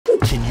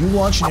Can you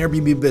launch an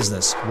Airbnb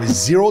business with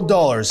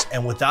 $0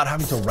 and without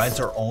having to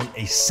rent or own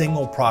a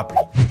single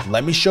property?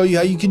 Let me show you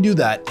how you can do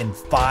that in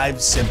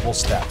 5 simple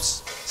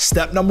steps.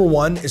 Step number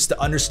 1 is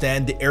to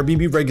understand the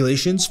Airbnb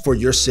regulations for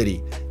your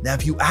city. Now,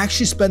 if you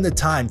actually spend the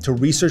time to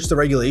research the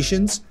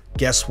regulations,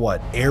 guess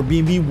what?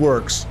 Airbnb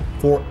works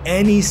for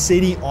any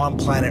city on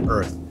planet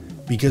Earth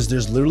because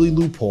there's literally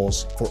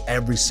loopholes for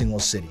every single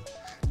city.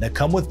 Now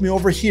come with me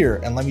over here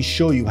and let me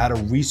show you how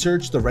to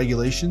research the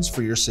regulations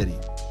for your city.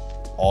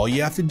 All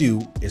you have to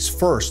do is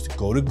first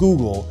go to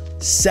Google,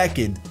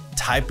 second,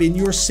 type in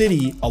your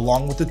city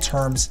along with the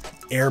terms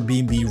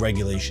Airbnb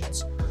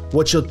regulations.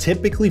 What you'll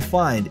typically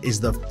find is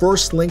the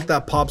first link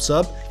that pops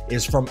up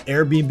is from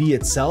Airbnb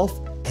itself,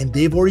 and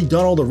they've already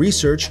done all the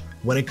research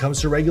when it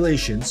comes to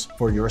regulations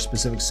for your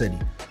specific city.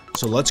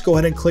 So let's go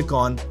ahead and click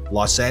on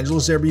Los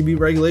Angeles Airbnb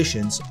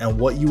regulations, and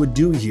what you would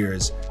do here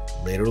is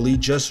literally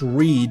just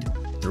read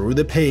through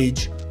the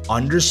page,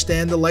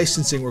 understand the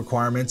licensing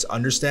requirements,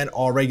 understand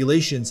all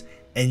regulations,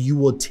 and you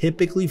will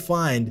typically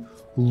find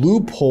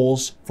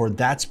loopholes for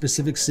that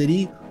specific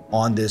city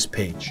on this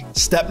page.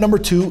 Step number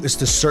 2 is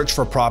to search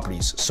for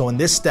properties. So in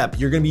this step,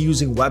 you're gonna be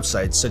using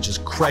websites such as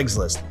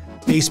Craigslist,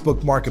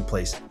 Facebook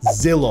Marketplace,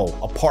 Zillow,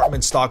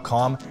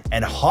 Apartments.com,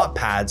 and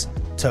HotPads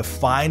to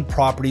find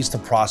properties to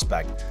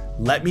prospect.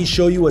 Let me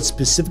show you a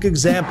specific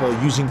example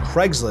using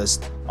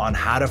Craigslist on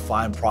how to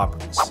find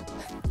properties.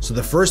 So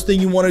the first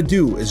thing you want to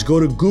do is go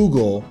to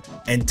Google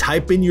and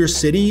type in your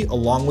city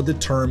along with the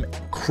term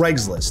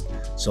Craigslist.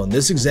 So in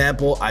this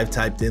example, I've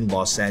typed in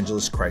Los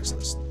Angeles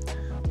Craigslist.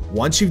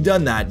 Once you've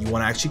done that, you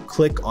want to actually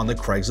click on the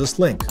Craigslist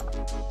link.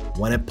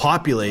 When it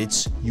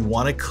populates, you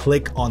want to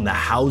click on the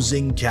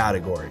housing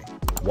category.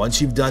 Once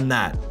you've done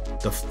that,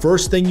 the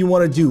first thing you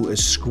want to do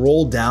is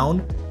scroll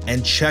down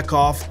and check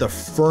off the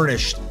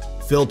furnished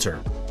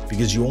filter,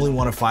 because you only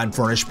want to find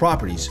furnished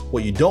properties.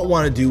 What you don't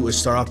want to do is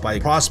start off by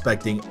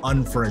prospecting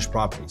unfurnished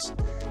properties.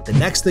 The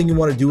next thing you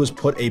want to do is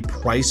put a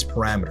price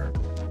parameter.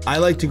 I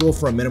like to go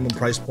for a minimum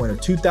price point of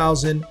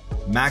 $2,000,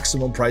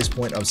 maximum price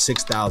point of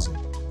 $6,000.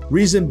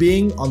 Reason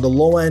being, on the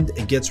low end,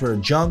 it gets rid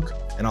of junk,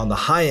 and on the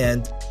high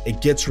end,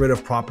 it gets rid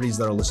of properties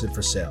that are listed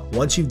for sale.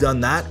 Once you've done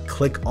that,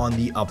 click on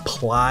the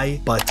apply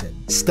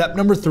button. Step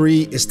number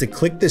 3 is to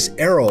click this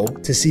arrow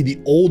to see the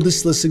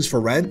oldest listings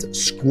for rent,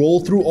 scroll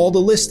through all the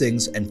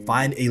listings, and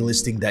find a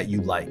listing that you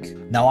like.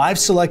 Now I've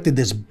selected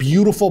this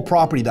beautiful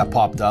property that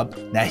popped up.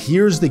 Now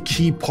here's the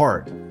key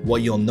part.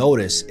 What you'll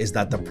notice is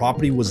that the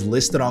property was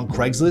listed on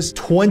Craigslist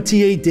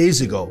 28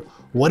 days ago.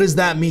 What does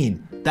that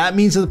mean? That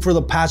means that for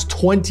the past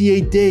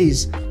 28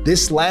 days,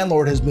 this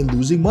landlord has been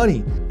losing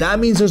money. That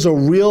means there's a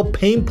real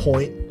pain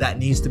point that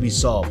needs to be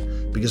solved,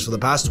 because for the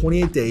past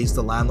 28 days,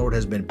 the landlord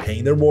has been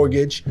paying their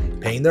mortgage,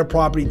 paying their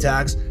property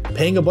tax,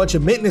 paying a bunch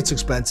of maintenance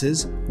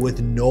expenses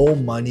with no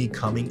money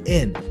coming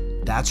in.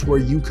 That's where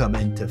you come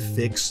in to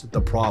fix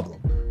the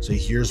problem. So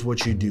here's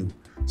what you do.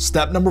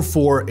 Step number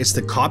 4 is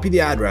to copy the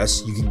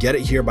address. You can get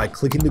it here by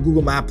clicking the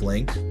Google Map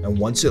link, and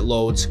once it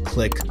loads,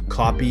 click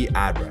copy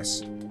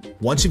address.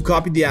 Once you've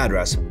copied the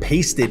address,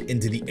 paste it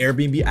into the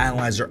Airbnb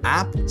Analyzer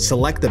app,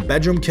 select the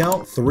bedroom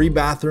count, 3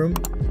 bathroom,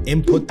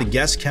 input the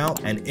guest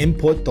count, and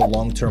input the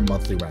long-term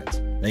monthly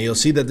rent. Now you'll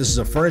see that this is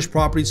a furnished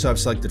property, so I've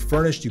selected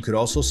furnished. You could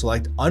also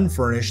select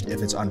unfurnished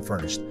if it's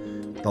unfurnished.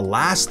 The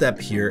last step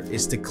here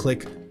is to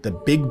click the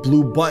big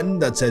blue button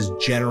that says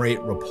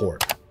generate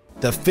report.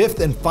 The 5th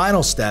and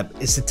final step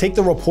is to take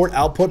the report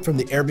output from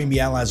the Airbnb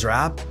Analyzer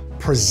app,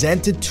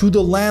 present it to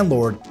the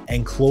landlord,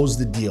 and close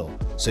the deal.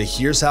 So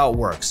here's how it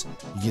works.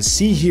 You can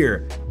see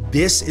here,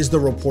 this is the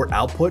report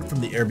output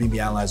from the Airbnb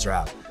Analyzer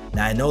app.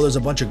 Now I know there's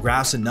a bunch of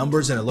graphs and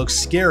numbers and it looks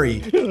scary,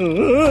 but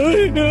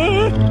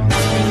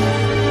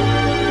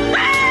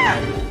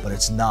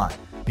it's not,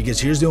 because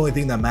here's the only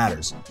thing that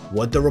matters.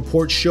 What the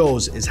report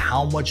shows is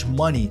how much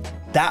money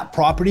that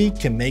property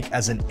can make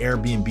as an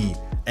Airbnb.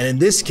 And in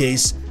this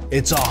case,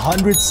 it's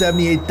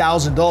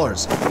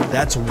 $178,000.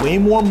 That's way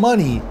more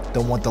money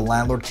than what the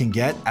landlord can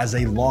get as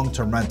a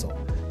long-term rental.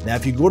 Now,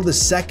 if you go to the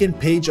second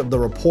page of the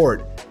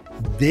report,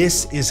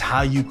 this is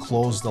how you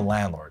close the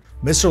landlord.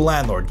 Mr.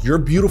 Landlord, your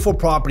beautiful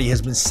property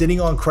has been sitting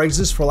on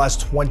Craigslist for the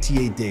last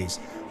 28 days.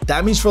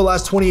 That means for the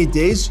last 28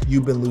 days,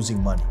 you've been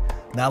losing money.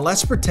 Now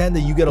let's pretend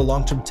that you get a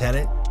long-term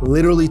tenant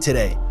literally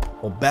today.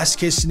 Well, best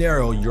case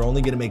scenario, you're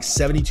only gonna make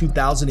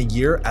 $72,000 a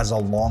year as a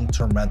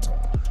long-term rental.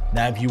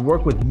 Now, if you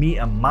work with me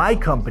and my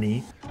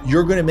company,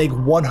 you're gonna make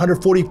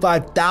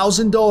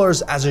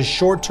 $145,000 as a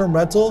short-term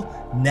rental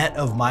net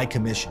of my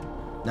commission.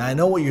 Now, I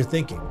know what you're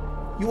thinking.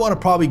 You wanna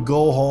probably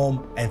go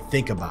home and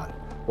think about it.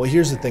 Well,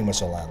 here's the thing,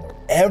 Mr. Landlord.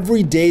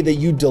 Every day that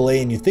you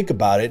delay and you think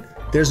about it,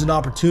 there's an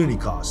opportunity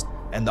cost.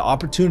 And the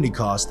opportunity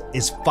cost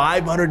is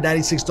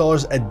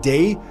 $596 a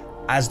day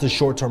as the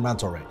short-term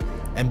rental rate.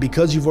 And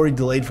because you've already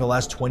delayed for the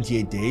last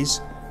 28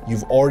 days,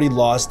 you've already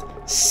lost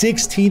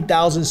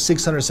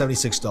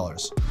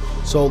 $16,676.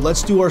 So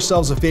let's do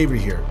ourselves a favor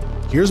here.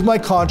 Here's my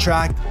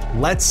contract.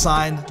 Let's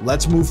sign,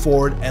 let's move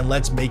forward, and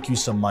let's make you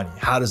some money.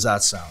 How does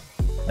that sound?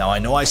 Now, I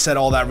know I said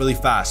all that really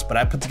fast, but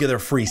I put together a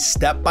free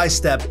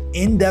step-by-step,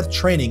 in-depth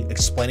training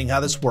explaining how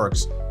this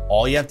works.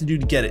 All you have to do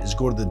to get it is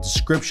go to the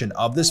description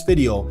of this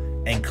video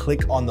and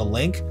click on the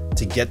link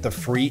to get the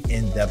free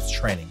in-depth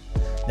training.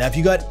 Now, if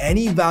you got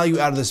any value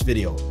out of this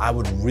video, I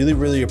would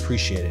really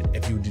appreciate it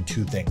if you would do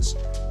two things.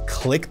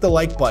 Click the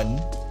like button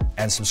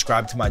and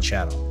subscribe to my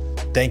channel.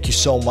 Thank you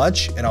so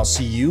much, and I'll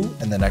see you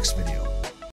in the next video.